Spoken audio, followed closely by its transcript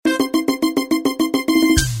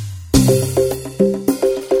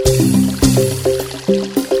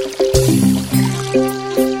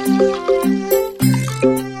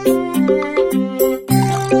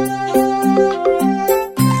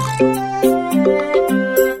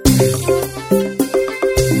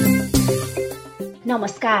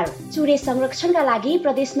नमस्कार। चुरे संरक्षणका लागि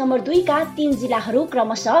प्रदेश नम्बर 2 का 3 जिल्लाहरू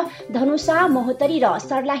क्रमशः धनुषा, महोत्तरी र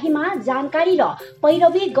सर्लाहीमा जानकारी र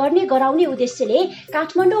पैरवी गर्ने गराउने उद्देश्यले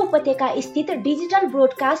काठमाडौँ उपत्यका स्थित digital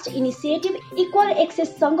broadcast initiative equal access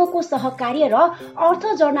संघको सहकार्य र अर्थ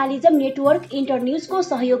जर्नालिजम नेटवर्क इन्टरन्युजको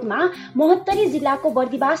सहयोगमा महोत्तरी जिल्लाको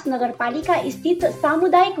बर्दिवास नगरपालिका स्थित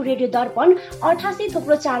सामुदायिक रेडियो दर्पण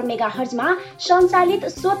 88.4 मेगाहर्जमा सञ्चालित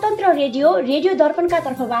स्वतन्त्र रेडियो दर्पणका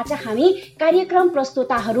तर्फबाट हामी कार्यक्रम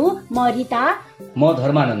प्रस्तोताहरू म रिता, म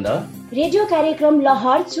धर्मानन्द, रेडियो कार्यक्रम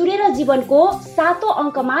लहर चुरेर जीवनको 7औं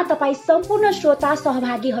अङ्कमा तपाईँ सम्पूर्ण श्रोता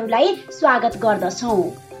सहभागीहरूलाई स्वागत गर्दछौं।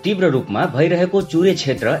 तीव्र रूपमा भइरहेको चुरे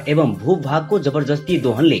क्षेत्र एवं भूभागको जबरजस्ती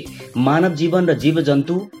दोहनले मानव जीवन र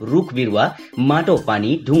जीवजन्तु, रुख बिरुवा, माटो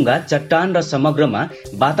पानी, ढुङ्गा, चट्टान र समग्रमा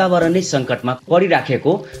वातावरण नै संकटमा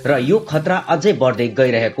परिराखेको र यो खतरा अझै बढ्दै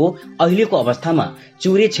गइरहेको अहिलेको अवस्थामा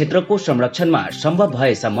चुरे क्षेत्रको संरक्षणमा सम्भव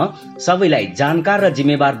भएसम्म सबैलाई जानकार र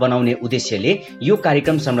जिम्मेवार बनाउने उद्देश्यले यो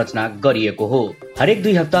कार्यक्रम संरचना गरिएको हो। हरेक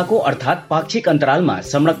 2 हप्ताको अर्थात् पाक्षिक अन्तरालमा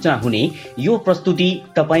संरचना हुने यो प्रस्तुति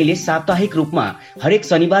तपाईले साप्ताहिक रूपमा हरेक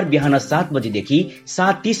शनिबार बिहान 7 बजेदेखि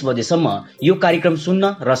 7:30 बजेसम्म यो कार्यक्रम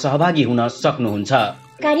सुन्न र सहभागी हुन सक्नुहुन्छ।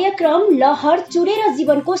 कार्यक्रम लहर चुरेर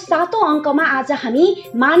जीवनको 7औं अङ्कमा आज हामी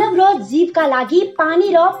मानव र जीवका लागि पानी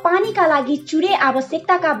र पानीका लागि चुरे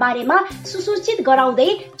आवश्यकताका बारेमा सुसूचित गराउँदै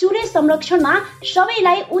चुरे संरक्षणमा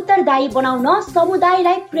सबैलाई उत्तरदायी बनाउन,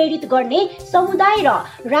 समुदायलाई प्रेरित गर्ने, समुदाय र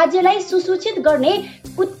राज्यलाई सुसूचित गर्ने,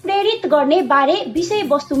 उत्प्रेरित गर्ने बारे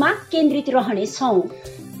विषयवस्तुमा केन्द्रित रहनेछौँ।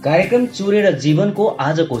 कार्यक्रम चुरेर जीवनको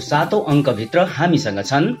आजको 7औं अङ्कभित्र हामीसँग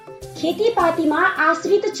छन् खेतीपातीमा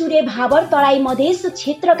आश्रित चुरे भाबर तराई मधेस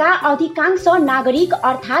क्षेत्रका अधिकांश नागरिक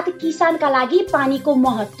अर्थात किसानका लागि पानीको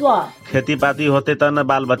महत्व। खेतीपाती होते त न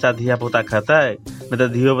बाल बच्चा धिया पुता खाता है, नहीं तो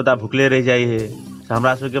धियो पुता भुखले रह जाई है।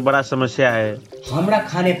 हमरा सबके बड़ा समस्या है। हाम्रा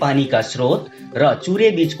खाने पानी का स्रोत र चुरे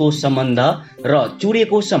बीचको सम्बन्ध र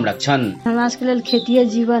चुरेको संरक्षण। हमरा सबके लेल खेतीय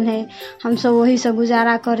जीवन है, हम सब वही से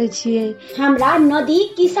गुजारा करे छिए। हाम्रा नदी,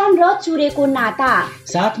 किसान र चुरेको नाता।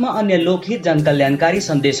 साथमा अन्य लोकहित जनकल्याणकारी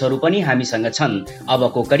सन्देशहरू पनि हामीसँग छन्।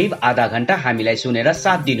 अबको करिब आधा घण्टा हामीलाई सुनेर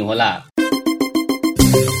साथ दिनुहोला।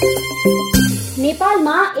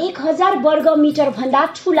 नेपालमा 1000 वर्ग मिटर भन्दा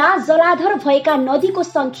ठूला जलाधर भएका नदीको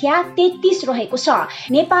संख्या 33 रहेको छ।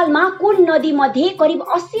 नेपालमा कुल नदी मध्ये करिब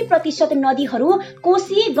 80% नदीहरू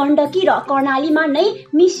कोशी, गण्डकी र कर्णालीमा नै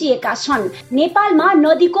मिसिएका छन्। नेपालमा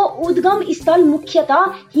नदीको उद्गम स्थल मुख्यतः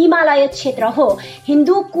हिमालय क्षेत्र हो।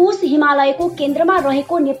 हिन्दू कुश हिमालयको केन्द्रमा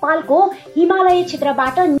रहेको नेपालको हिमालय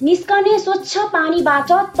क्षेत्रबाट निस्कने स्वच्छ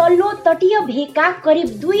पानीबाट तल्लो तटीय भेगका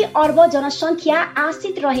करिब 2 अर्ब जनसंख्या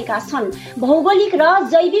आश्रित रहेका छन्। भौगोलिक र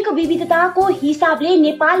जैविक विविधताको हिसाबले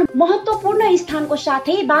नेपाल महत्वपूर्ण स्थानको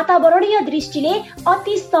साथै वातावरणीय दृष्टिले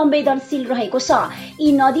अति संवेदनशील रहेको छ।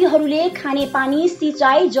 यी नदीहरूले खानेपानी,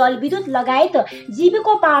 सिंचाई, जलविद्युत लगायत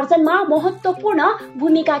जीविकोपार्जनमा महत्वपूर्ण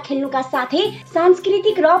भूमिका खेल्नुका साथै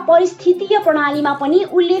सांस्कृतिक र परिस्थितिय प्रणालीमा पनि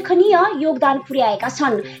उल्लेखनीय योगदान पुर्याएका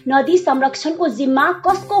छन्। नदी संरक्षणको जिम्मा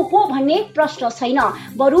कसको हो भन्ने प्रश्न छैन,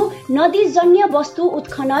 बरु नदीजन्य वस्तु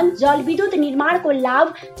उत्खनन, जलविद्युत निर्माणको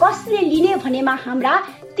लाभ कसले लिने भनेमा हाम्रा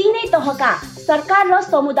तीनै तहका सरकार र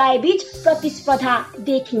समुदाय बीच प्रतिस्पर्धा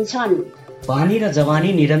देखिन्छन्। पानी र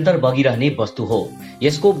जवानी निरन्तर बगिरहने वस्तु हो।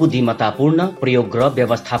 यसको बुद्धिमत्तापूर्ण प्रयोग र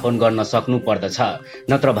व्यवस्थापन गर्न सक्नु पर्दछ,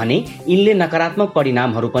 नत्र भने यिनले नकारात्मक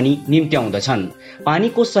परिणामहरू पनि निम्त्याउँदछन्।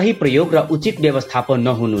 पानीको सही प्रयोग र उचित व्यवस्थापन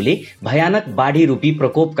नहुनुले भयानक बाढी रूपी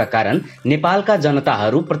प्रकोपका कारण नेपालका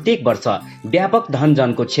जनताहरू प्रत्येक वर्ष व्यापक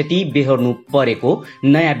धनजनको क्षति बेहोर्नु परेको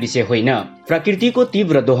नयाँ विषय होइन। प्रकृतिको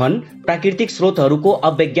तीव्र दोहन, प्राकृतिक स्रोतहरूको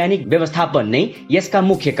अवैज्ञानिक व्यवस्थापन नै यसका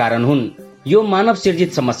मुख्य कारण हुन्। यो मानव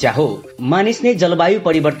सिर्जित समस्या हो। मानिस नै जलवायु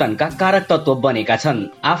परिवर्तनका कारक तत्व बनेका छन्।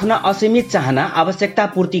 आफ्ना असीमित चाहना, आवश्यकता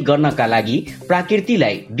पूर्ति गर्नका लागि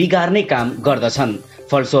प्रकृतिलाई बिगार्ने काम गर्दछन्।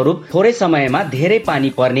 फलस्वरूप थोरै समयमा धेरै पानी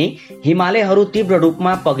पर्ने, हिमालयहरू तीव्र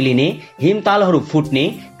रूपमा पग्लिने, हिमतालहरू फुट्ने,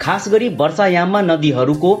 खास गरी वर्षायाममा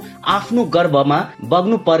नदीहरूको आफ्नो गर्भमा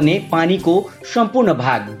बग्नु पर्ने पानीको सम्पूर्ण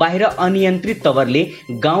भाग बाहिर अनियन्त्रित तवरले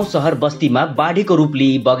गाउँ शहर बस्तीमा बाढीको रूप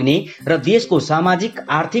लिई बग्ने र देशको सामाजिक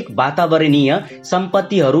आर्थिक वातावरणीय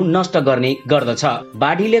सम्पत्तिहरू नष्ट गर्ने गर्दछ।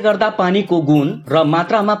 बाढीले गर्दा पानीको गुण र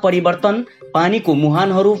मात्रामा परिवर्तन, पानीको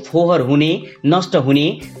मुहानहरू फोहोर हुने, नष्ट हुने,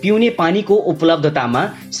 पिउने पानीको उपलब्धतामा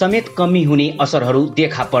समेत कमी हुने असरहरू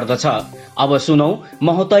देखा पर्दछ। अब सुनौ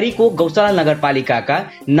महोत्तरीको गौशाला नगरपालिकाका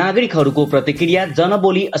नागरिकहरूको प्रतिक्रिया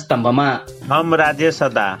जनबोली स्तम्भमा। हम राजेश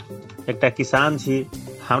सदा एकटा किसान छी।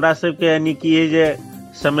 हमरा सबके यानी कि जे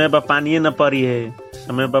समय पर पानी न पड़ी है,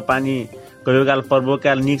 समय पर पानी कहियो काल परबो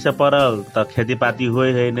काल नीक से पड़ल त खेती पाती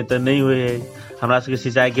होय है, नहीं तो नहीं होय है। हमरा सबके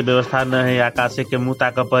सिंचाई के व्यवस्था न है, आकाशे के मुंह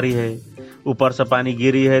ताक पड़ी है। ऊपर से पानी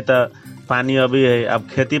गिरी है तो पानी अभी है। अब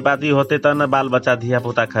खेती पाती होते तो न बाल बच्चा धिया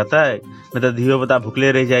पुता खाता है, नहीं तो धियो पुता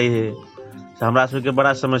भुखले रह जाए है। हमरा सबके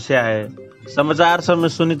बड़ा समस्या है। समाचार सब में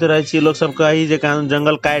सुनित रहे छी लोग सब कही जे कानून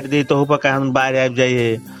जंगल काट दी तो ऊपर कानून बाढ़ आ जाए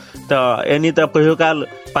है। तो एनी तो कहियो काल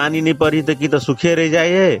पानी नहीं पड़ी तो की तो सूखे रह जाए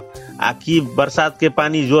है, आ की बरसात के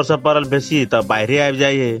पानी जोर से पड़ल बेसी तो बाढ़े आ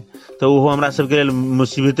जाए है। तो वो हमरा सबके लिए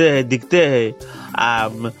मुसीबते है, दिक्कते है। आ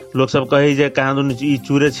लोग सब कही जे कानून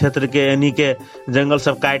चूरे क्षेत्र के यानी के जंगल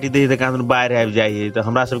सब काट दी तो कानून बाढ़ आ जाए। तो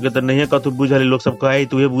हमरा सबके तो नहीं कतौ बुझल, लोग सब कहे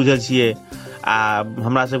तो बुझल छिए। आ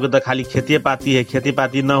हमरा सबके तो खाली खेती पाती है, खेती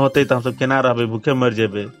पाती न होते तो हम सब केना रहबे, भूखे मर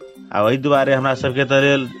जेबे। आ वही दुआरे हमरा सबके तो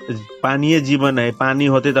पानीय जीवन है, पानी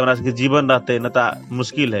होते तो हमरा सबके जीवन रहते, न तो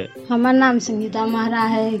मुश्किल है। हमार नाम संगीता महरा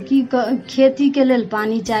है। की खेती के लेल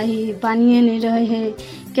पानी चाहिए, पानिए नहीं रहे है,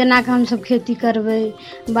 केना के हम सब खेती करबे।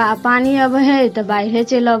 पानी अब है तो बाढ़े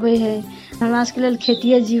चल अबे है। हमरा सबके लेल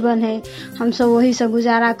खेतिए जीवन है, हम सब वही से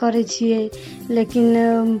गुजारा करे छिए।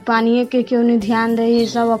 लेकिन पानिए के क्यों नहीं ध्यान दे है,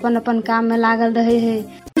 सब अपन अपन काम में लागल रहे है।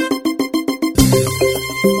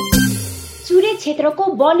 चुरे क्षेत्रको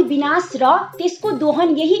वन विनाश र त्यसको दोहन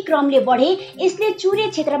यही क्रमले बढे। यसले चुरे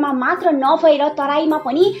क्षेत्रमा मात्र नभएर तराईमा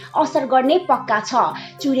पनि असर गर्ने पक्का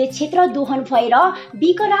छ। चुरे क्षेत्र दोहन भएर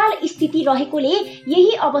विकराल स्थिति रहेकोले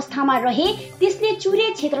यही अवस्थामा रहे त्यसले चुरे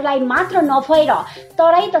क्षेत्रलाई मात्र नभएर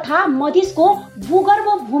तराई तथा मधेसको भूगर्भ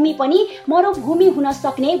भूमि पनि मरुभूमि हुन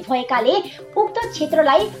सक्ने भएकाले उक्त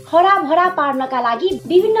क्षेत्रलाई हराभरा पार्नका लागि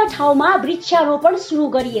विभिन्न ठाउँमा वृक्षारोपण सुरु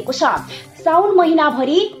गरिएको छ। साउन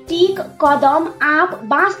महिनाभरि टीक, कदम, आँप,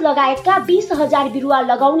 बाँस लगायतका 20,000 बिरुवा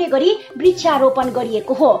लगाउने गरी वृक्षारोपण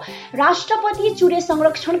गरिएको हो। राष्ट्रपति चुरे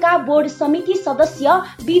संरक्षणका बोर्ड समिति सदस्य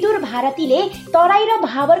विदुर भारतीले तराई र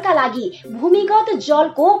भावरका लागि भूमिगत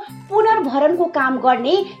जलको पुनर्भरणको काम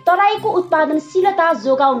गर्ने, तराईको उत्पादनशीलता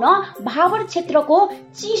जोगाउन, भावर क्षेत्रको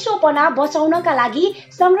चिसोपना बचाउनका लागि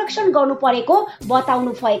संरक्षण गर्नु परेको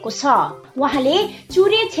बताउनु भएको छ। उहाँले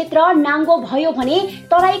चुरे क्षेत्र नाङ्गो भयो भने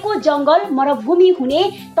तराईको जंगल मरुभूमि हुने,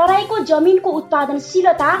 तराईको जमिनको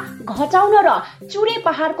उत्पादनशीलता घटाउन र चुरे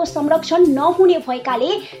पहाडको संरक्षण नहुने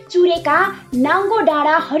भएकाले चुरेका नाङ्गो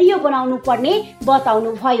डाँडा हरियो बनाउनु पर्ने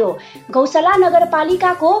बताउनु भयो। गौशाला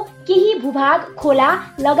नगरपालिकाको केही भूभाग, खोला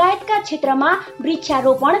लगायतका क्षेत्रमा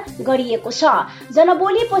वृक्षारोपण गरिएको छ।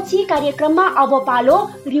 जनबोलीपछि कार्यक्रममा अब पालो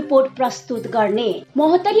रिपोर्ट प्रस्तुत गर्ने।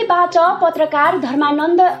 महोत्तरीबाट पत्रकार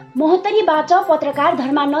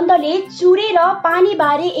धर्मानन्दले चुरे र पानी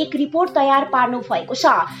बारे एक रिपोर्ट तयार पार्नु भएको छ।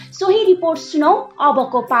 सोही रिपोर्ट सुनौ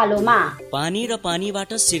अबको पालोमा। पानी र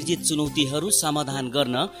पानीबाट सिर्जित चुनौतीहरू समाधान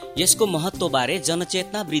गर्न यसको महत्व बारे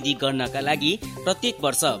जनचेतना वृद्धि गर्नका लागि प्रत्येक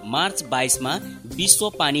वर्ष मार्च 22 मा विश्व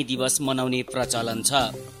पानी दिवस मनाउने प्रचलन छ।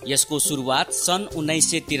 यसको सुरुवात सन्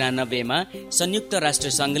 1993 मा संयुक्त राष्ट्र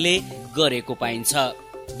संघले गरेको पाइन्छ।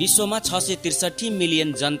 विश्वमा 663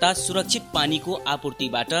 मिलियन जनता सुरक्षित पानीको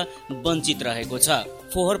आपूर्तिबाट वञ्चित रहेको छ।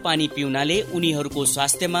 फोहोर पानी पिउनाले उनीहरूको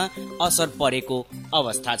स्वास्थ्यमा असर परेको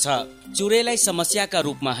अवस्था छ। चुरेलाई समस्याका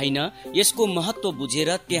रूपमा होइन, यसको महत्व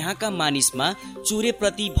बुझेर त्यहाँका मानिसमा चुरे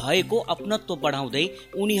प्रति भएको अपनत्व बढाउँदै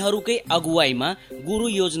उनीहरूकै अगुवाईमा गुरु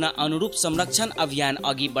योजना अनुरूप संरक्षण अभियान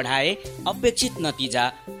अघि बढाए अपेक्षित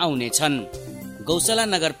नतिजा आउनेछन्। गौशाला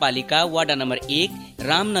नगरपालिका वार्ड नम्बर 1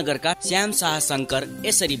 रामनगरका श्याम शाह शंकर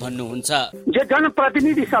यसरी भन्नुहुन्छ। जो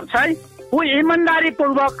जनप्रतिनिधि सब छै वो ईमानदारी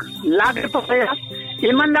पूर्वक लागू पर्छ,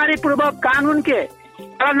 ईमानदारी पूर्वक कानून के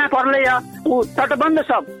पालना करले। वो तटबंध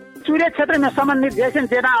सब चुरे क्षेत्र में संबंधित जैसे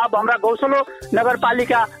जेना अब हमरा गौशाला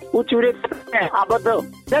नगरपालिका वो चुरे में आबद्ध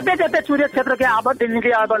जते चुरे क्षेत्र के आबद्ध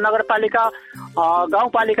अब नगरपालिका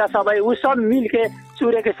गाउँपालिका सबै उ सब मिल के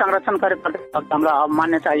चुरे के संरक्षण करे हमरा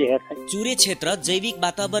मान्यता है। चुरे क्षेत्र जैविक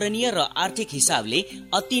वातावरणीय र आर्थिक हिसाबले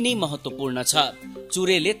अति नै महत्वपूर्ण छ।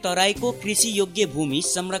 चुरेले तराईको कृषि योग्य भूमि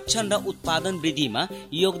संरक्षण र उत्पादन वृद्धिमा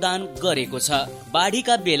योगदान गरेको छ।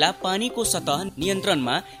 बाढीका बेला पानीको सतह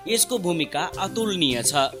नियन्त्रणमा यसको भूमिका अतुलनीय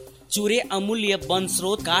छ। चुरे अमूल्य वन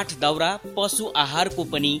स्रोत, काठ, दाउरा, पशु आहारको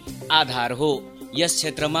पनि आधार हो। यस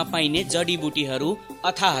क्षेत्रमा पाइने जडीबुटीहरू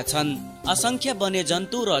अथाह छन्। असंख्य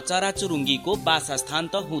वन्यजन्तु र चराचुरुङ्गीको वासस्थान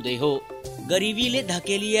त हुँदै हो, गरिबीले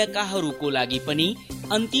धकेलिएकाहरूको लागि पनि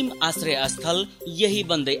अन्तिम आश्रय स्थल यही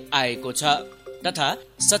बन्दै आएको छ। तथा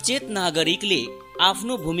सचेत नागरिकले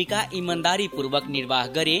आफ्नो भूमिका इमानदारी पूर्वक निर्वाह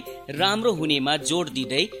गरे राम्रो हुनेमा जोड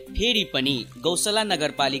दिँदै फेरि पनि गौशाला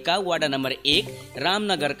नगरपालिका वार्ड नम्बर 1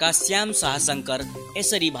 रामनगरका श्याम शाह शंकर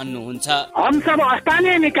यसरी भन्नुहुन्छ। हम सब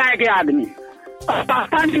स्थानीय निकाय के आदमी,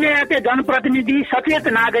 स्थानीय के जनप्रतिनिधि, सचेत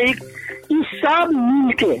नागरिक, ई सब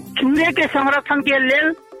मिल के चूरे के संरक्षण के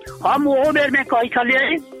लेल हम वो बेर में कही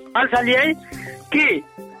छलिए कि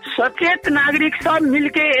सचेत नागरिक सब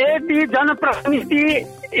मिलके यदि जनप्रतिनिधि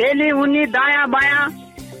एली उनी दायाँ बायाँ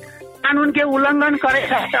कानून के उल्लंघन करे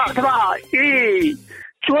अथवा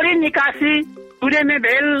चोरी निकासी चूरे में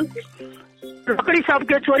भेल लकड़ी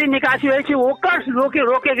सबके चोरी निकासी हुई ओकर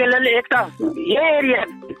रोके के लिए एक ये एरिया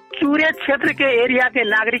चूरे क्षेत्र के एरिया के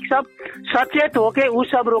नागरिक सब सचेत होके उ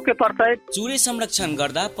सब रोके पर्छ। चूरे संरक्षण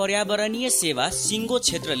गर्दा पर्यावरणीय सेवा सिंगो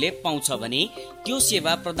क्षेत्रले पाउँछ भने त्यो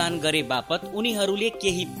सेवा प्रदान गरे बापत उनीहरूले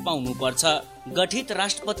केही पाउनु पर्छ। गठित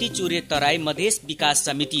राष्ट्रपति चूरे तराई मधेस विकास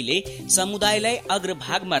समितिले समुदायलाई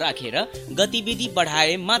अग्रभागमा राखेर गतिविधि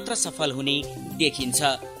बढाए मात्र सफल हुने देखिन्छ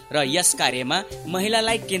र यस कार्यमा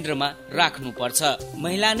महिलालाई केन्द्रमा राख्नुपर्छ।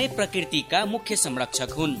 महिला नै प्रकृतिका मुख्य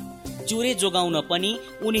संरक्षक हुन्। चूरे जोगाउन पनि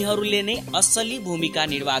उनीहरूले नै असली भूमिका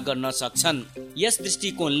निर्वाह गर्न सक्छन्। यस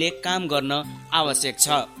दृष्टिकोणले काम गर्न आवश्यक छ।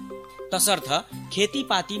 तसर्थ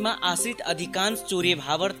खेतीपातीमा आश्रित अधिकांश चूरे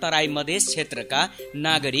भावर तराई मधेस क्षेत्रका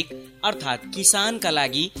नागरिक अर्थात किसानका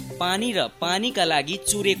लागि पानी र पानीका लागि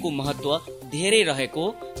चूरेको महत्व धेरै रहेको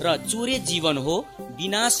र चूरे जीवन हो,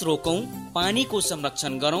 विनाश रोकौं, पानीको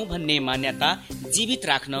संरक्षण गरौं भन्ने मान्यता जीवित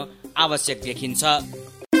राख्न आवश्यक देखिन्छ।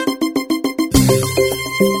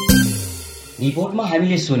 रिपोर्टमा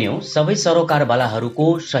हामीले सुन्यौं सबै सरोकारवालाहरूको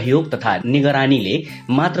सहयोग तथा निगरानीले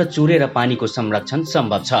मात्र चूरे र पानीको संरक्षण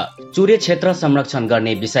सम्भव छ। चूरे क्षेत्र संरक्षण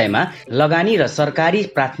गर्ने विषयमा लगानी र सरकारी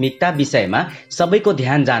प्राथमिकता विषयमा सबैको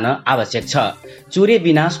ध्यान जान आवश्यक छ। चूरे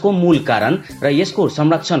विनाशको मूल कारण र यसको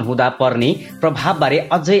संरक्षण हुँदा पर्ने प्रभावबारे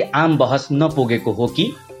अझै आम बहस नपुगेको हो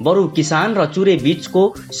कि बरु किसान र चूरे बीचको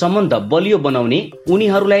सम्बन्ध बलियो बनाउने,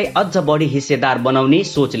 उनीहरूलाई अझ बढी हिस्सेदार बनाउने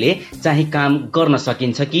सोचले चाहिँ काम गर्न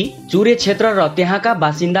सकिन्छ कि चूरे क्षेत्र र त्यहाँका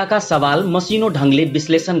बासिन्दाका सवाल मसिनो ढंगले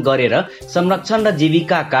विश्लेषण गरेर संरक्षण र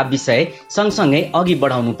जीविकाका विषय सँगसँगै अघि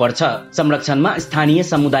बढाउनु पर्छ। संरक्षणमा स्थानीय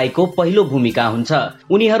समुदायको पहिलो भूमिका हुन्छ।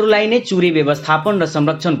 उनीहरूलाई नै चूरे व्यवस्थापन र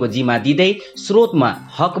संरक्षणको जिम्मा दिँदै स्रोतमा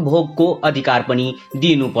हक भोगको अधिकार पनि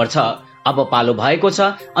दिनुपर्छ। अब पालो भएको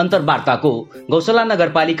छ अन्तर्वार्ताको। गौशाला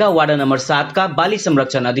नगरपालिका वार्ड नम्बर 7 का बाली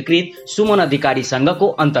संरक्षण अधिकृत सुमन अधिकारी संघको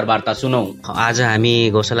अन्तर्वार्ता सुनौ। आज हामी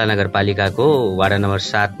गौशाला नगरपालिकाको वार्ड नम्बर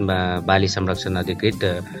 7 बाली संरक्षण अधिकृत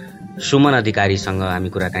सुमन अधिकारीसँग हामी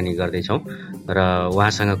कुराकानी गर्दैछौँ र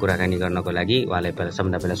उहाँसँग कुराकानी गर्नको लागि उहाँलाई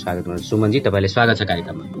सबभन्दा पहिला स्वागत गर्छु। सुमनजी, तपाईँलाई स्वागत छ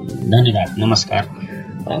कार्यक्रममा। धन्यवाद, नमस्कार।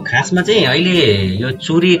 खासमा चाहिँ अहिले यो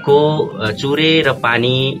चूरे र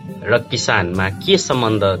पानी र किसानमा के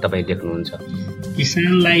सम्बन्ध तपाईँ देख्नुहुन्छ?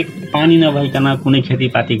 किसानलाई पानी नभइकन कुनै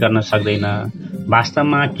खेतीपाती गर्न सक्दैन।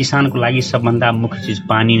 वास्तवमा किसानको लागि सबभन्दा मुख्य चीज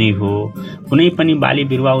पानी नै हो। कुनै पनि बाली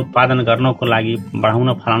बिरुवा उत्पादन गर्नको लागि,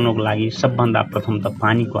 बढाउन फलाउनको लागि सबभन्दा प्रथम त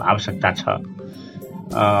पानीको आवश्यकता छ।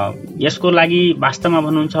 यसको लागि वास्तवमा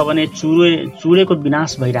भन्नुहुन्छ भने चूरेको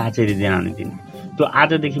विनाश भइरहेछ दिनानुदिन। त्यो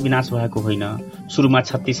आजदेखि विनाश भएको होइन। सुरुमा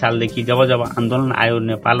 36 सालदेखि जब आन्दोलन आयो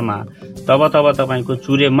नेपालमा तब तपाईको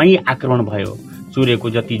चूरेमै आक्रमण भयो। चूरेको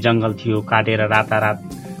जति जंगल थियो काटेर रातारात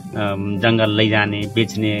जंगल लैजाने,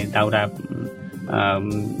 बेच्ने, दाउरा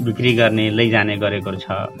बिक्री गर्ने, लैजाने गरेको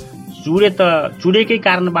छ। चूरेकै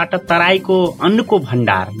कारणबाट तराईको अन्नको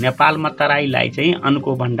भण्डार, नेपालमा तराईलाई चाहिँ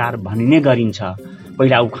अन्नको भण्डार भनिने गरिन्छ।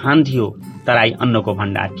 पहिला उखान थियो तराई अन्नको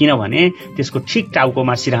भण्डार, किनभने त्यसको ठिक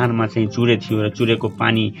टाउकोमा सिरहानमा चाहिँ चूरे थियो र चूरेको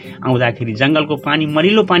पानी आउँदाखेरि जंगलको पानी,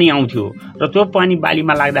 मरिलो पानी आउँथ्यो र त्यो पानी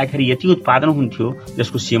बालीमा लाग्दाखेरि यति उत्पादन हुन्थ्यो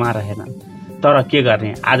जसको सीमा रहेन। तर के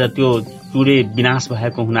गर्ने, आज त्यो चूरे विनाश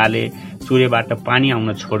भएको हुनाले चूरेबाट पानी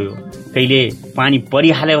आउन छोड्यो। कहिले पानी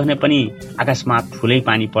परिहाल्यो भने पनि अकस्मात ठुलै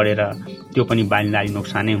पानी परेर त्यो पनि बालीलाई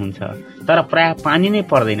नोक्सानै हुन्छ। तर प्राय पानी नै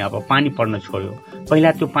पर्दैन, अब पानी पर्न छोड्यो।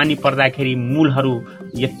 पहिला त्यो पानी पर्दाखेरि मूलहरू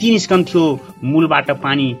यति निस्कन्थ्यो, मूलबाट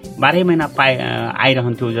पानी 12 महिना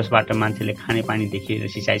आइरहन्थ्यो, जसबाट मान्छेले खाने पानीदेखि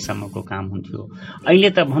सिँचाइसम्मको काम हुन्थ्यो। अहिले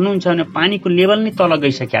त भन्नुहुन्छ भने पानीको लेभल नै तल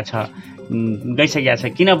गइसकेका छ,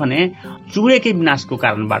 किनभने चूरेकै विनाशको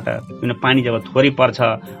कारणबाट। किन पानी जब थोरै पर्छ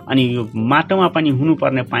अनि यो माटोमा पनि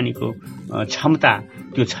हुनुपर्ने पानीको क्षमता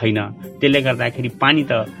त्यो छैन। त्यसले गर्दाखेरि पानी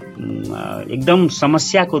त एकदम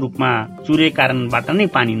समस्याको रूपमा चूरे कारणबाट नै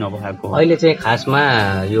पानी नभएको हो। अहिले चाहिँ खासमा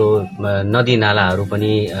यो नदी नालाहरू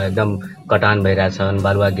पनि एकदम कटान भइरहेछन्,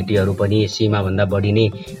 बालुवा गिटीहरू पनि सीमाभन्दा बढी नै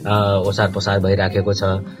ओसार पसार भइराखेको छ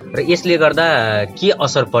र यसले गर्दा के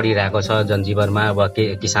असर परिरहेको छ जनजीवनमा वा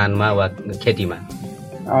किसानमा वा खेतीमा?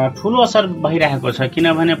 ठुलो असर भइरहेको छ,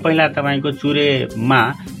 किनभने पहिला तपाईँको चूरेमा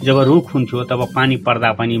जब रुख हुन्थ्यो तब पानी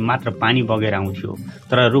पर्दा पनि मात्र पानी बगेर आउँथ्यो।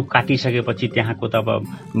 तर रुख काटिसकेपछि त्यहाँको तब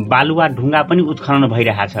बालुवा ढुङ्गा पनि उत्खनन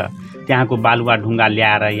भइरहेछ। त्यहाँको बालुवा ढुङ्गा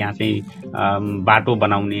ल्याएर यहाँ चाहिँ बाटो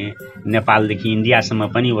बनाउने, नेपालदेखि इन्डियासम्म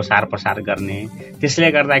पनि ओसार पसार गर्ने।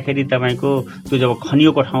 त्यसले गर्दाखेरि तपाईँको त्यो जब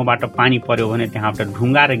खनिएको ठाउँबाट पानी पर्यो भने त्यहाँबाट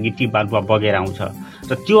ढुङ्गा र गिटी बालुवा बगेर आउँछ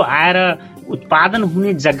र त्यो आएर उत्पादन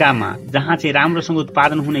हुने जग्गामा जहाँ चाहिँ राम्रोसँग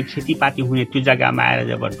उत्पादन हुने खेतीपाती हुने त्यो जग्गामा आएर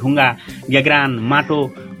जब ढुङ्गा गेग्रान माटो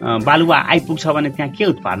बालुवा आइपुग्छ भने त्यहाँ के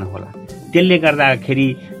उत्पादन होला। त्यसले गर्दाखेरि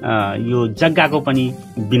यो जग्गाको पनि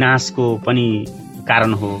विनाशको पनि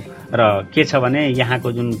कारण हो। र के छ भने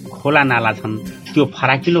यहाँको जुन खोला नाला छन् त्यो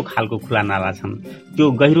फराकिलो खालको खोला नाला छन्।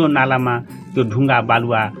 त्यो गहिरो नालामा त्यो ढुङ्गा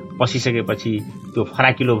बालुवा पसिसकेपछि त्यो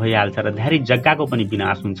फराकिलो भइहाल्छ र धेरै जग्गाको पनि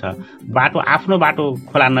विनाश हुन्छ। बाटो आफ्नो बाटो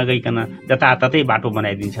खोला नगइकन जताततै बाटो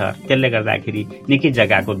बनाइदिन्छ। त्यसले गर्दाखेरि निकै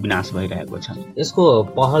जग्गाको विनाश भइरहेको छ। यसको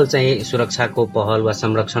पहल चाहिँ सुरक्षाको पहल वा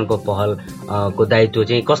संरक्षणको पहल को दायित्व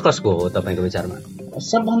चाहिँ कसको हो तपाईँको विचारमा?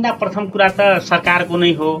 सबभन्दा प्रथम कुरा त सरकारको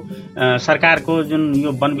नै हो। सरकारको जुन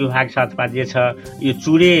यो वन विभाग छ अथवा जे छ यो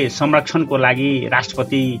चुरे संरक्षणको लागि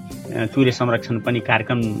राष्ट्रपति चुरे संरक्षण पनि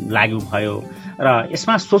कार्यक्रम लागू भयो र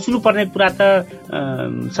यसमा सोच्नुपर्ने कुरा त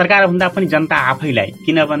सरकार भन्दा पनि जनता आफैलाई,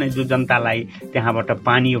 किनभने जो जनतालाई त्यहाँबाट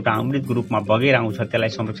पानी एउटा अमृतको रूपमा बगेर आउँछ त्यसलाई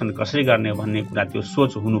संरक्षण कसरी गर्ने भन्ने कुरा त्यो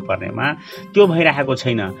सोच हुनुपर्नेमा त्यो भइरहेको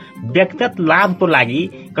छैन। व्यक्तिगत लाभको लागि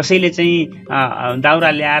कसैले चाहिँ दाउरा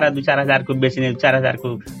ल्याएर 2-4 हजारको बेच्ने, 4 हजारको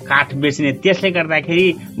काठ बेच्ने, त्यसले गर्दाखेरि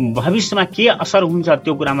भविष्यमा के असर हुन्छ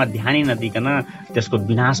त्यो कुरामा ध्यानै नदिकन त्यसको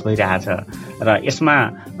विनाश भइरहेछ। र यसमा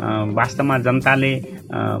वास्तवमा जनताले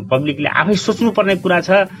पब्लिकले आफै सोच्नुपर्ने कुरा छ।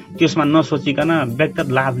 त्यसमा नसोचिकन व्यक्तिगत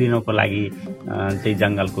लाभ लिनको लागि चाहिँ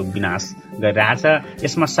जङ्गलको विनाश गरिरहेछ।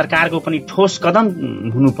 यसमा सरकारको पनि ठोस कदम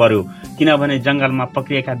हुनु पर्यो, किनभने जङ्गलमा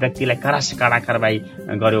पक्रिएका व्यक्तिलाई कडा से कडा कारबाही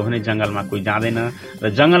गर्यो भने जङ्गलमा कोही जाँदैन। र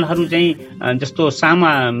जङ्गलहरू चाहिँ जस्तो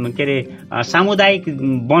सामुदायिक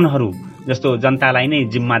वनहरू जस्तो जनतालाई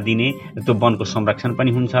नै जिम्मा दिने, त्यो वनको संरक्षण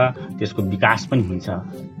पनि हुन्छ, त्यसको विकास पनि हुन्छ।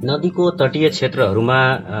 नदीको तटीय क्षेत्रहरूमा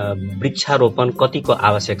वृक्षारोपण कतिको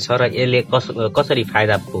आवश्यक छ र यसले कसरी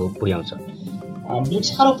फाइदा पुर्याउँछ?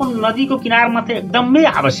 वृक्षारोपण नदीको किनारमा त एकदमै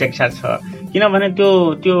आवश्यक छ, किनभने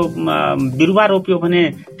त्यो बिरुवा रोप्यो भने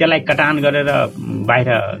त्यसलाई कटान गरेर बाहिर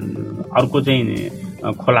अर्को चाहिँ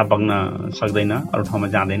खोला बग्न सक्दैन, अरू ठाउँमा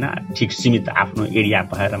जाँदैन। ठिक सीमित आफ्नो एरिया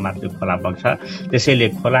भएर मात्रै खोला बग्छ। त्यसैले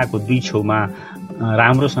खोलाको दुई छेउमा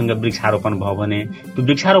राम्रोसँग वृक्षारोपण भयो भने त्यो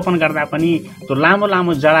वृक्षारोपण गर्दा पनि त्यो लामो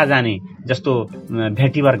लामो जरा जाने जस्तो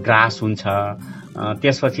भेटिभर ग्रास हुन्छ,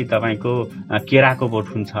 त्यसपछि तपाईँको केराको बोट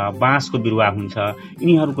हुन्छ, बाँसको बिरुवा हुन्छ।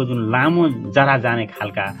 यिनीहरूको जुन लामो जरा जाने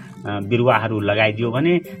खालका बिरुवाहरू लगाइदियो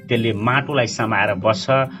भने त्यसले माटोलाई समाएर बस्छ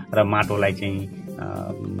र माटोलाई चाहिँ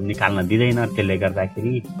निकाल्न दिँदैन। त्यसले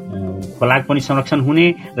गर्दाखेरि खोलाको पनि संरक्षण हुने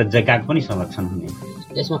र जग्गाको पनि संरक्षण हुने।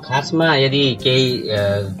 यसमा खासमा यदि केही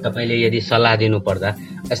तपाईले यदि सल्लाह दिनु पर्दा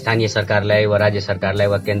स्थानीय सरकारलाई वा राज्य सरकारलाई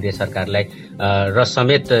वा केन्द्रीय सरकारलाई र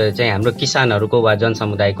समेत चाहिँ हाम्रो किसानहरूको वा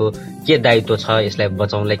जनसमुदायको के दायित्व छ, यसलाई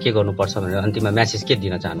बचाउनलाई के गर्नुपर्छ भनेर अन्तिममा म्यासेज के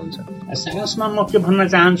दिन चाहनुहुन्छ? साहसमा म के भन्न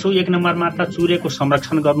चाहन्छु, एक नम्बरमा त चुरेको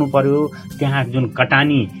संरक्षण गर्नु पर्यो। त्यहाँ जुन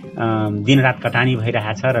कटानी दिनरात कटानी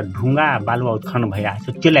भइरहेछ र ढुङ्गा बालुवा उत्खनन भइरहेछ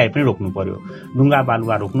त्यसलाई पनि रोक्नु पर्यो। ढुङ्गा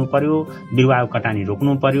बालुवा रोक्नु पर्यो, बिरुवा कटानी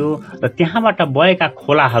रोक्नु पर्यो र त्यहाँबाट बगेका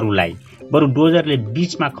खोलाहरूलाई बरु डोजरले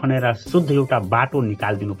बीचमा खनेर शुद्ध एउटा बाटो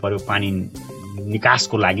निकालिदिनु पर्यो। पानी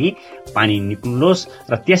निकासको लागि पानी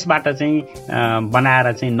निक्लोस् र त्यसबाट चाहिँ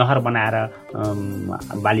बनाएर चाहिँ नहर बनाएर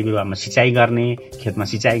बाली बिरुवामा सिँचाइ गर्ने, खेतमा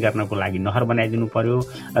सिँचाइ गर्नको लागि नहर बनाइदिनु पर्यो।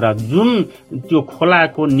 र जुन त्यो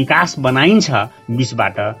खोलाको निकास बनाइन्छ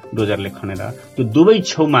बीचबाट डोजरले खनेर त्यो दुवै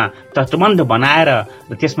छेउमा तटबन्ध बनाएर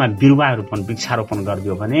र त्यसमा बिरुवाहरू पनि वृक्षारोपण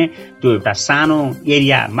गरिदियो भने त्यो एउटा सानो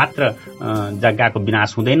एरिया मात्र जग्गाको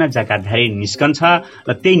विनाश हुँदैन, जग्गा धेरै निस्कन्छ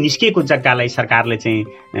र त्यही निस्किएको जग्गालाई सरकारले चाहिँ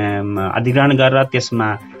अधिग्रहण गरेर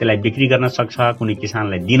त्यसलाई बिक्री गर्न सक्छ, कुनै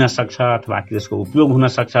किसानलाई दिन सक्छ अथवा त्यसको उपयोग हुन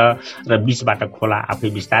सक्छ र बीचबाट खोला आफै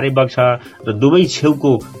बिस्तारै बग्छ र दुवै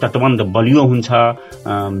छेउको तटबन्ध बलियो हुन्छ।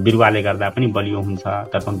 बिरुवाले गर्दा पनि बलियो हुन्छ,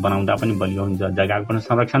 तटबन्ध बनाउँदा पनि बलियो हुन्छ, जग्गाको पनि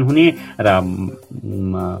संरक्षण हुने र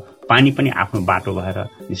पानी पनि आफ्नो बाटो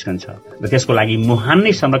भएर निस्कन्छ। र त्यसको लागि मुहान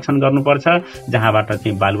नै संरक्षण गर्नुपर्छ, जहाँबाट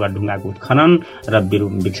चाहिँ बालुवा ढुङ्गाको उत्खनन र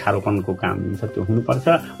वृक्षारोपणको काम हुन्छ त्यो हुनुपर्छ।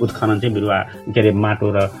 उत्खनन चाहिँ बिरुवा माटो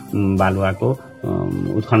र बालुवाको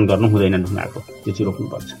उत्खनन गर्नु हुँदैन, ढुङ्गाको त्यो चाहिँ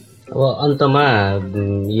रोक्नुपर्छ। अब अन्तमा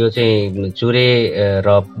यो चाहिँ चुरे र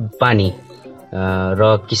पानी र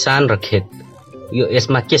किसान र खेत, यो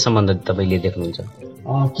यसमा के सम्बन्ध तपाईले देख्नुहुन्छ?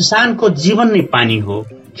 किसानको जीवन नै पानी हो,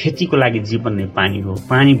 खेतीको लागि जीवन नै पानी हो।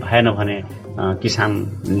 पानी भएन भने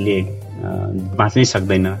किसानले बाँच्नै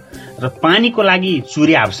सक्दैन र पानीको लागि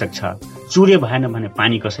चुरे आवश्यक छ। चुरे भएन भने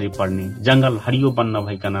पानी कसरी पर्ने? जङ्गल हरियो वन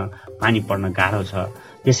नभइकन पानी पर्न गाह्रो छ।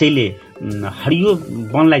 त्यसैले हरियो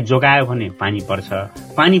वनलाई जोगायो भने पानी पर्छ,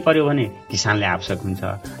 पानी पर्यो भने किसानले आवश्यक हुन्छ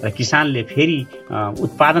र किसानले फेरि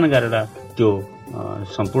उत्पादन गरेर त्यो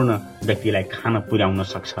सम्पूर्ण व्यक्तिलाई खान पुर्याउन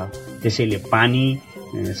सक्छ। त्यसैले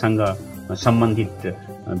पानीसँग सम्बन्धित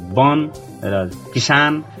वन र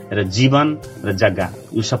किसान र जीवन र जग्गा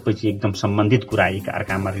यो सबै चाहिँ एकदम सम्बन्धित कुरा एक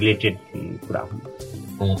अर्कामा रिलेटेड कुरा हुन्।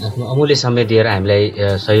 आफ्नो अमूल्य समय दिएर हामीलाई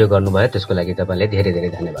सहयोग गर्नुभयो त्यसको लागि तपाईँलाई धेरै धेरै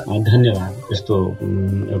धन्यवाद। धन्यवाद। यस्तो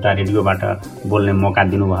एउटा रेडियोबाट बोल्ने मौका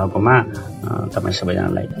दिनुभएकोमा तपाईँ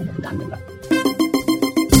सबैजनालाई धन्यवाद।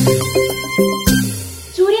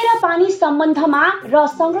 पानी सम्बन्धमा र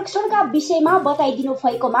संरक्षणका विषयमा बताइदिनु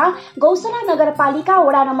भएकोमा गौशाला नगरपालिका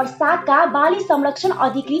वडा नम्बर 7 का बाली संरक्षण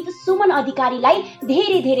अधिकृत सुमन अधिकारीलाई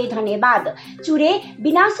धेरै धेरै धन्यवाद। चुरे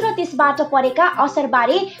विनाश र त्यसबाट परेका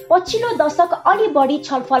असरबारे पछिल्लो दशक अलि बढी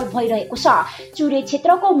छलफल भइरहेको छ। चुरे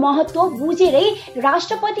क्षेत्रको महत्व बुझेरै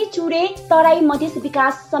राष्ट्रपति चुरे तराई मधेस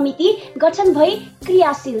विकास समिति गठन भई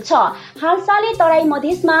क्रियाशील छ। हालसालै तराई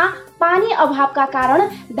मधेसमा पानी अभावका कारण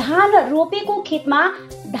धान रोपेको खेतमा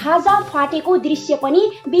ढाजा फाटेको दृश्य पनि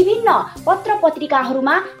विभिन्न पत्र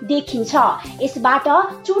पत्रिकाहरूमा देखिन्छ। यसबाट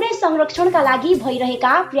चुरे संरक्षणका लागि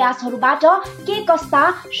भइरहेका प्रयासहरूबाट के कस्ता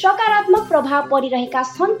सकारात्मक प्रभाव परिरहेका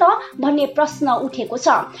छन् त भन्ने प्रश्न उठेको छ।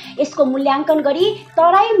 यसको मूल्याङ्कन गरी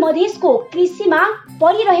तराई मधेसको कृषिमा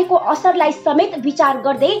परिरहेको असरलाई समेत विचार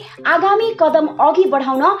गर्दै आगामी कदम अघि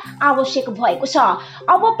बढाउन आवश्यक भएको छ।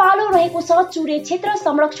 अब पालो रहेको छ चुरे क्षेत्र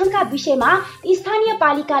संरक्षणका विषयमा स्थानीय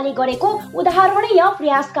पालिकाले गरेको उदाहरणीय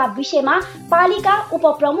प्रयासका विषयमा पालिका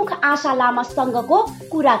उपप्रमुख आशा लामासँगको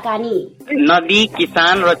कुराकानी। नदी,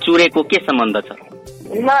 किसान र चुरेको के सम्बन्ध छ?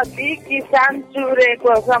 नदी, किसान,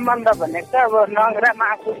 चुरेको सम्बन्ध भनेको अब नङ्ग्रा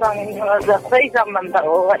मासुसँग जस्तै सम्बन्ध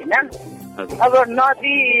हो होइन। अब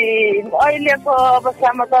नदी अहिलेको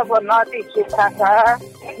अवस्थामा त अब नदी सुक्खा छ।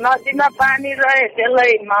 नदीमा पानी रहे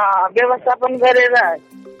त्यसलाई व्यवस्थापन गरेर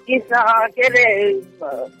के अरे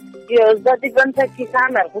यो जति पनि छ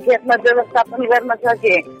किसानहरूको खेतमा व्यवस्थापन गर्न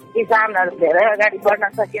सके किसानहरू धेरै अगाडि बढ्न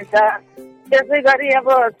सकिन्छ। त्यसै गरी अब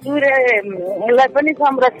चुरेलाई पनि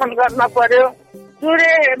संरक्षण गर्न पर्यो।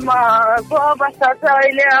 चुरेको अवस्था चाहिँ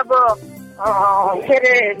अहिले अब के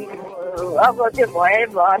अरे अब त्यो भए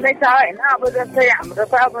नै छ होइन। अब जस्तै हाम्रो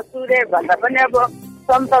त अब चुरे भन्दा पनि अब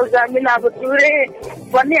समतल जमिन अब चुरे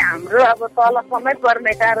पनि हाम्रो अब तलसम्मै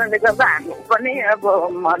पर्ने कारणले गर्दा हामी पनि अब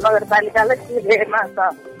नगरपालिकालाई चुरेमा त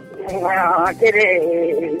के अरे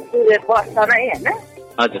चुरे पर्छ नै होइन।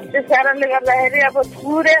 त्यस कारणले गर्दाखेरि अब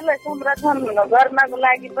चुरेलाई संरक्षण गर्नको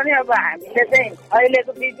लागि पनि अब हामीले चाहिँ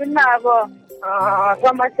अहिलेको विभिन्न अब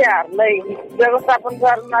समस्याहरूलाई व्यवस्थापन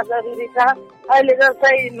गर्न जरुरी छ। अहिले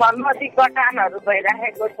जस्तै नदी कटानहरू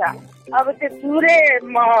भइरहेको छ। अब त्यो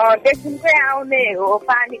चुरेदेखिकै आउने हो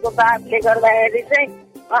पानीको बाँधले गर्दाखेरि चाहिँ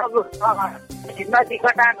अब नदी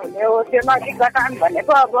कटान हुने हो। त्यो नदी कटान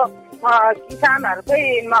भनेको अब किसानहरूकै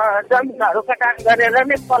जमिनहरू कटान गरेर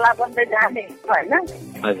नै खोला बन्दै जाने होइन।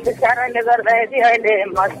 त्यस कारणले गर्दाखेरि अहिले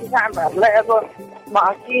किसानहरूलाई अब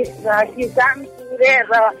किसान, चुरे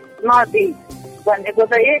र नदी भनेको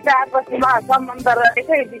त एक आपसमा सम्बन्ध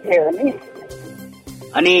रहेकै विषय हो नि।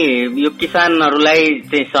 अनि यो किसानहरूलाई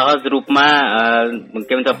चाहिँ सहज रूपमा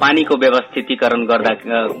के भन्छ पानीको व्यवस्थितीकरण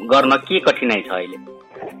गर्न के कठिनाइ छ अहिले?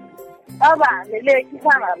 अब हामीले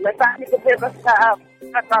किसानहरूलाई पानीको व्यवस्था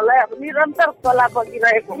गर्नलाई अब निरन्तर खोला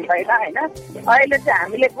बगिरहेको हुँदैन होइन। अहिले चाहिँ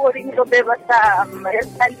हामीले बोरिङको व्यवस्था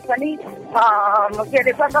यसपालि पनि के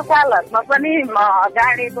अरे गत सालहरूमा पनि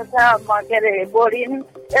गाडेको छ के अरे बोरिङ।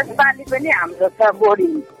 यसपालि पनि हाम्रो छ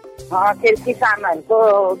बोरिङ किसानहरूको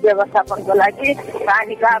व्यवस्थापनको लागि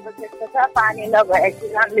पानीको आवश्यकता छ। पानी नभए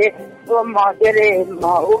किसानले के अरे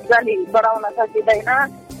उब्जनी बढाउन सकिँदैन।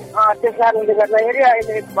 त्यस कारणले गर्दाखेरि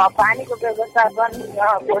अहिले पानीको व्यवस्थापन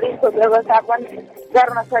बोरिङको व्यवस्थापन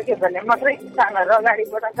गर्न सक्यो भने मात्रै किसानहरू अगाडि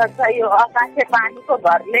बढ्न सक्छ। यो अकाशे पानीको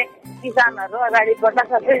भरले किसानहरू अगाडि बढ्न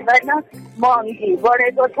सकिँदैन। महँगी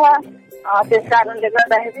बढेको छ। त्यस कारणले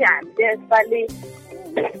गर्दाखेरि हामीले यसपालि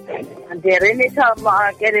धेरै नै छ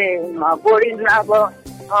के अरे बोरिङ अब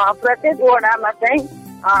प्रत्येक वडामा चाहिँ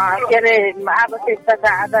के अरे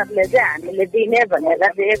आवश्यकताका आधारले चाहिँ हामीले दिने भनेर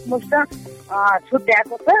एकमुष्ट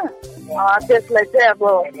छुट्याएको छ। त्यसलाई चाहिँ अब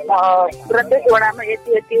प्रत्येक वडामा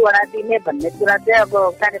यति वडा दिने भन्ने कुरा चाहिँ अब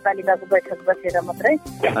कार्यपालिकाको बैठक बसेर मात्रै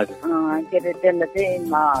के अरे त्यसलाई चाहिँ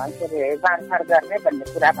के अरे बाँडफाँड गर्ने भन्ने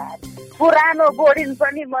कुरा भयो। पुरानो बोर्डिङ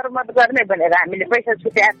पनि मर्मत गर्ने भनेर हामीले पैसा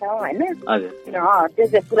छुट्याएका छौँ होइन।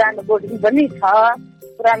 त्यसै पुरानो बोर्डिङ पनि छ।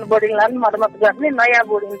 पुरानो बोर्डिङलाई पनि मर्मत गर्ने, नयाँ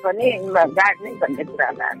बोर्डिङ पनि गाड्ने भन्ने कुरा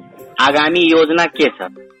भयो। आगामी योजना के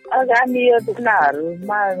छ? आगामी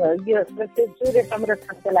योजनाहरूमा यो सूर्य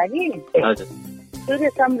संरक्षणको लागि सूर्य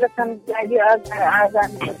संरक्षणको लागि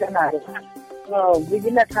आगामी योजनाहरूमा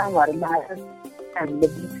विभिन्न ठाउँहरूमा हामीले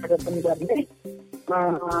वृक्षारोपण गर्ने,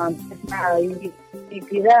 त्यसमा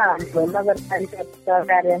र हाम्रो नगरपालिका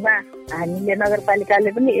कार्यमा हामीले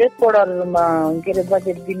नगरपालिकाले पनि 1 करोड के अरे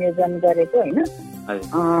बजेट विनियोजन गरेको होइन।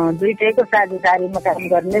 दुईटैको साझेदारीमा काम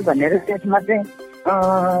गर्ने भनेर त्यसमा चाहिँ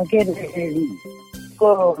के अरे को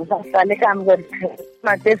संस्थाले काम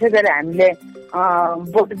गरिरहेको। त्यसै गरी हामीले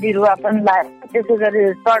बोट बिरुवा पनि लाग्यो। त्यसै गरी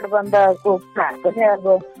तटबन्धको पनि अब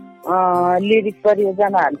लिरिक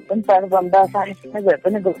परियोजनाहरू पनि तटबन्ध सानसानो भए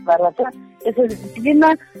पनि गरेको छ। त्यसरी विभिन्न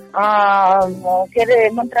के अरे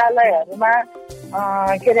मन्त्रालयहरूमा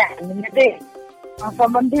के अरे हामीले चाहिँ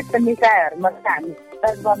सम्बन्धित निकायहरूमा हामी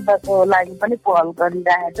तटबन्धको लागि पनि पहल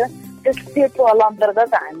गरिरहेको छ। त्यो पहल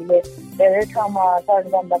अन्तर्गत हामीले धेरै ठाउँमा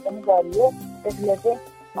तटबन्ध पनि गरियो। त्यसले चाहिँ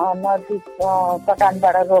नदी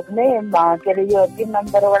कटानबाट रोक्ने के अरे यो 3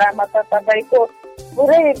 नम्बर वडामा त तपाईँको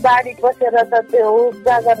पुरै बाढी पसेर त त्यो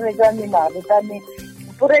उब्जा गर्ने जमिनहरू त नि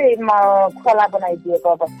पुरै खोला बनाइदिएको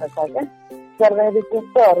अवस्था छ क्या। गर्दाखेरि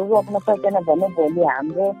त्यस्तोहरू रोक्न सकेन भने भोलि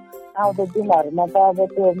हाम्रो आउँदो दिनहरूमा त अब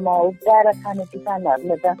त्यो उब्जाएर खाने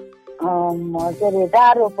किसानहरूले त के अरे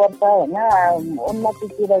गाह्रो पर्छ होइन।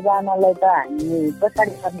 उन्नतितिर जानलाई त हामी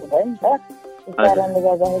पछाडि पर्नु भयो नि त। त्यस कारणले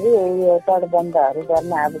गर्दाखेरि यो तटबन्धहरू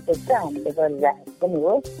गर्न आवश्यक छ। हामीले गरिरहेको पनि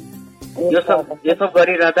हो। यो सब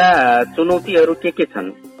गरिरहँदा चुनौतीहरू के छन्?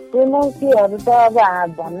 चुनौतीहरू त अब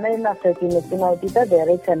भन्नै नसकिने चुनौती त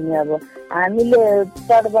धेरै छन् नि। अब हामीले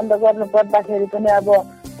तटबन्ध गर्नु पर्दाखेरि पनि अब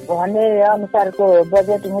भने अनुसारको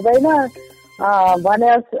बजेट हुँदैन। भने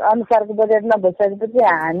अनुसारको बजेट नभइसकेपछि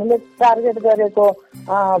हामीले टार्गेट गरेको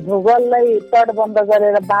भूगोललाई तटबन्ध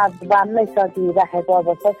गरेर बाँध्नै सकिराखेको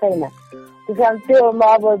अवस्था छैन। त्यस कारण त्यो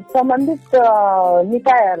अब सम्बन्धित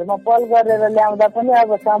निकायहरूमा पहल गरेर ल्याउँदा पनि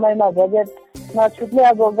अब समयमा बजेट नछुट्ने।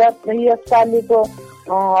 अब यसपालिको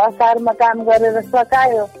असारमा काम गरेर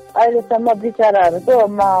सकायो। अहिलेसम्म विचाराहरूको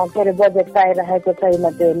के अरे बजेट पाइरहेको छैन।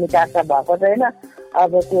 त्यो निकास भएको छैन।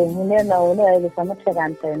 अब त्यो हुने नहुने अहिलेसम्म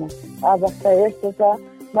ठेगान छैन। अवस्था यस्तो छ।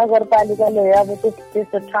 नगरपालिकाले अब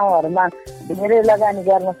त्यस्तो ठाउँहरूमा धेरै लगानी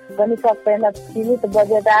गर्न पनि सक्दैन। सीमित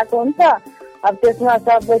बजेट आएको हुन्छ। अब त्यसमा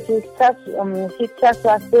सबै शिक्षा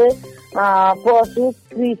स्वास्थ्य पशु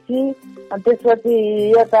कृषि त्यसपछि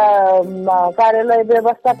यता कार्यालय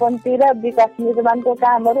व्यवस्थापनतिर विकास निर्माणको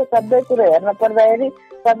कामहरू सबै कुरो हेर्न पर्दाखेरि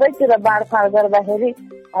सबैतिर बाँडफाँड गर्दाखेरि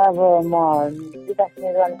अब विकास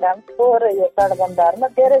निर्माण काम थोरै यो तटबन्धहरूमा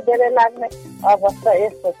धेरै लाग्ने अवस्था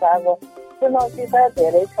यस्तो छ। अब चुनौती त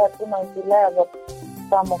धेरै छ। चुनौतीलाई अब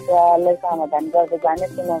समस्यालाई समाधान गर्दै जाने,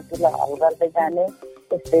 चुनौतीलाई हल गर्दै जाने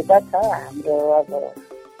त्यस्तै त छ हाम्रो अब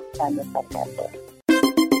स्थानीय सरकारको।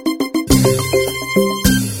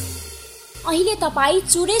 अहिले तपाई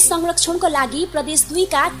चुरे संरक्षणको लागि प्रदेश 2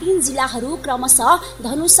 का 3 जिल्लाहरू क्रमशः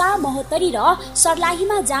धनुषा, महोत्तरी र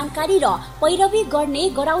सर्लाहीमा जानकारी र पैरवी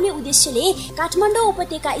गराउने उद्देश्यले काठमाडौँ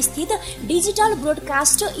उपत्यका स्थित digital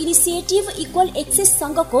broadcast initiative equal access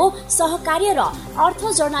संघको सहकार्य र अर्थ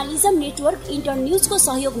जर्नालिजम नेटवर्क इन्टरन्युजको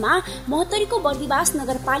सहयोगमा महोत्तरीको बर्दिवास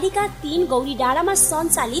नगरपालिका 3 गौरी डाँडामा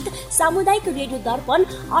सञ्चालित सामुदायिक रेडियो दर्पण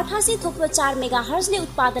 88.4 मेगाहर्जले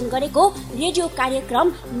उत्पादन गरेको रेडियो कार्यक्रम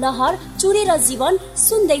लहर चुरे र जीवन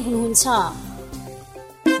सुन्दै हुनुहुन्छ।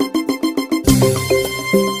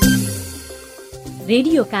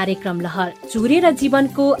 रेडियो कार्यक्रम लहर चुरे र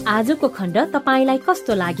जीवनको आजको खण्ड तपाईलाई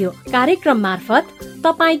कस्तो लाग्यो? कार्यक्रम मार्फत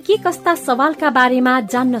तपाई के कस्ता सवालका बारेमा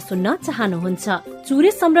जान्न सुन्न चाहनुहुन्छ?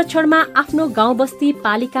 चुरे संरक्षणमा आफ्नो गाउँ बस्ती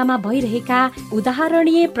पालिकामा भइरहेका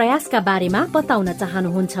उदाहरणीय प्रयासका बारेमा बताउन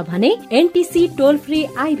चाहनुहुन्छ भने NTC toll free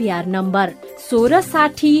IVR number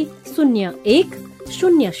 1660 01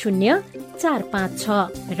 00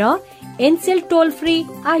 456 र Ncell toll free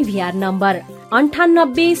IVR number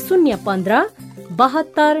 98 015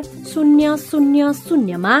 72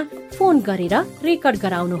 00 मा फोन गरेर रेकर्ड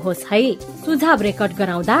गराउनुहोस् है। सुझाव रेकर्ड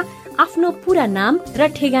गराउँदा आफ्नो पूरा नाम र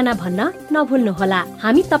ठेगाना भन्न नभुल्नुहोला।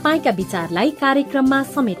 हामी तपाईका विचारलाई कार्यक्रममा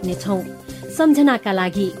समेट्नेछौं। सम्झनाका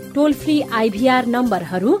लागि टोल फ्री आईभीआर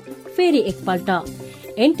नम्बरहरू फेरि एकपल्ट।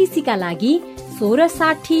 एनटीसी का लागि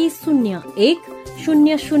 1660 01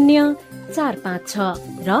 00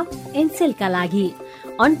 456 र एनसेल का लागि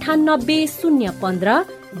 98 015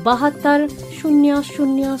 72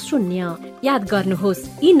 00 याद गर्नुहोस्।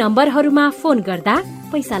 यी नम्बरहरूमा फोन गर्दा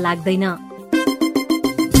पैसा लाग्दैन।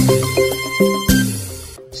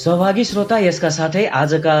 सहभागी श्रोता, यसका साथै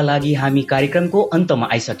आजका लागि हामी कार्यक्रमको अन्तमा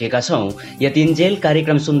आइसकेका छौं। यतिन्जेल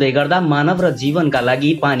कार्यक्रम सुन्दै गर्दा मानव र जीवनका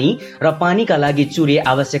लागि पानी र पानीका लागि चुरे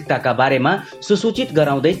आवश्यकताका बारेमा सुसूचित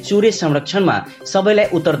गराउँदै चुरे संरक्षणमा सबैलाई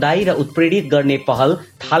उत्तरदायी र उत्प्रेरित गर्ने पहल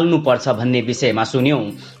थाल्नुपर्छ भन्ने विषयमा सुन्यौं।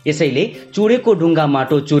 यसैले चुरेको ढुङ्गा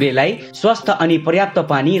माटो चुरेलाई स्वस्थ अनि पर्याप्त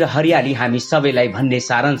पानी र हरियाली हामी सबैलाई भन्ने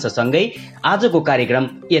सारांशसँगै आजको कार्यक्रम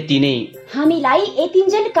यति नै। हामीलाई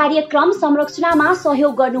यतिन्जेल कार्यक्रम संरचनामा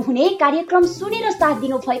सहयोग गर्नुहुने, कार्यक्रम सुनेर साथ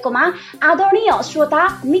दिनु भएकोमा आदरणीय श्रोता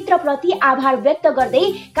मित्रप्रति आभार व्यक्त गर्दै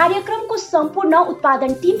कार्यक्रमको सम्पूर्ण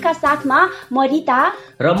उत्पादन टिमका साथमा म रिता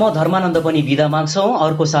र म धर्मानन्द पनि बिदा माग्छौं।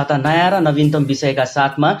 अर्को साता नयाँ र नवीनतम विषयका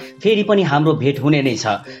साथमा फेरि पनि हाम्रो भेट हुने नै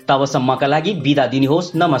छ। तबसम्मका लागि बिदा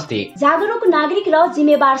दिनुहोस्। नमस्ते। जागरुक नागरिक र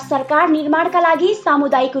जिम्मेवार सरकार निर्माणका लागि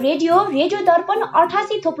सामुदायिक रेडियो दर्पण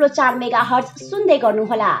 88.4 मेगाहर्ज सुन्दै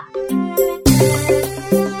गर्नुहोला।